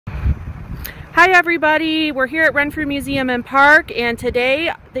Hi everybody, we're here at Renfrew Museum and Park, and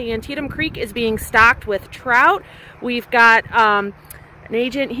today the Antietam Creek is being stocked with trout. We've got an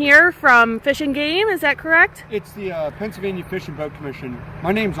agent here from Fish and Game, is that correct? It's the Pennsylvania Fish and Boat Commission.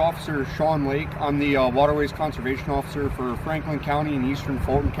 My name's Officer Sean Lake. I'm the Waterways Conservation Officer for Franklin County and Eastern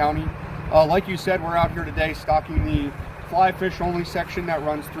Fulton County. Like you said, we're out here today stocking the fly fish only section that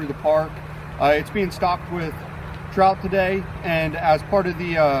runs through the park. It's being stocked with trout today, and as part of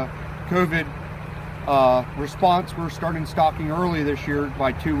the COVID response, we're starting stocking early this year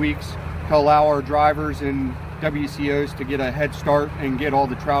by 2 weeks to allow our drivers and WCOs to get a head start and get all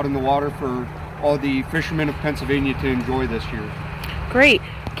the trout in the water for all the fishermen of Pennsylvania to enjoy this year. Great.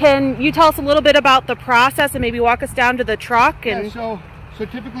 Can you tell us a little bit about the process and maybe walk us down to the truck? And yeah, so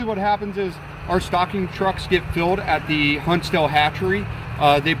typically what happens is our stocking trucks get filled at the Huntsdale hatchery.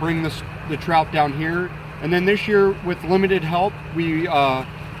 They bring the trout down here, and then this year with limited help we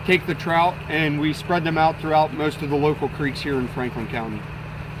take the trout and we spread them out throughout most of the local creeks here in Franklin County.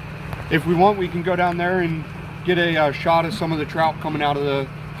 If we want, we can go down there and get a shot of some of the trout coming out of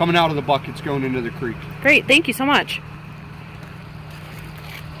the buckets going into the creek. Great, thank you so much.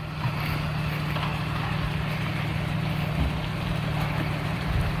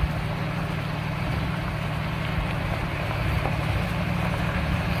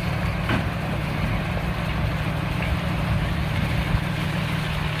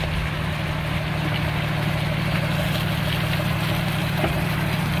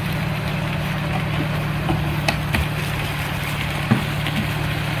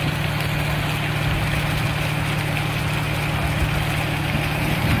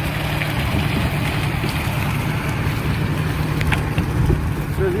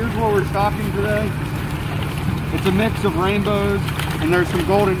 So here's what we're stocking today. It's a mix of rainbows, and there's some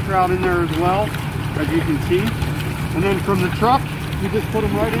golden trout in there as well, as you can see. And then from the truck, you just put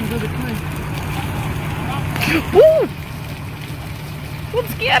them right into the creek. Woo!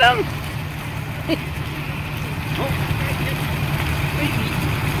 Let's get them!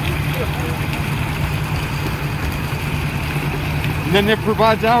 And then it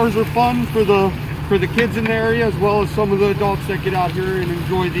provides hours of fun for the kids in the area, as well as some of the adults that get out here and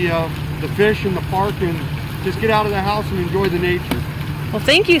enjoy the fish in the park and just get out of the house and enjoy the nature. Well,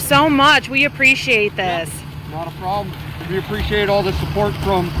 thank you so much. We appreciate this. Yeah, not a problem. We appreciate all the support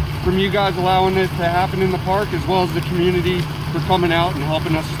from you guys allowing it to happen in the park, as well as the community for coming out and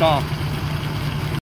helping us stock.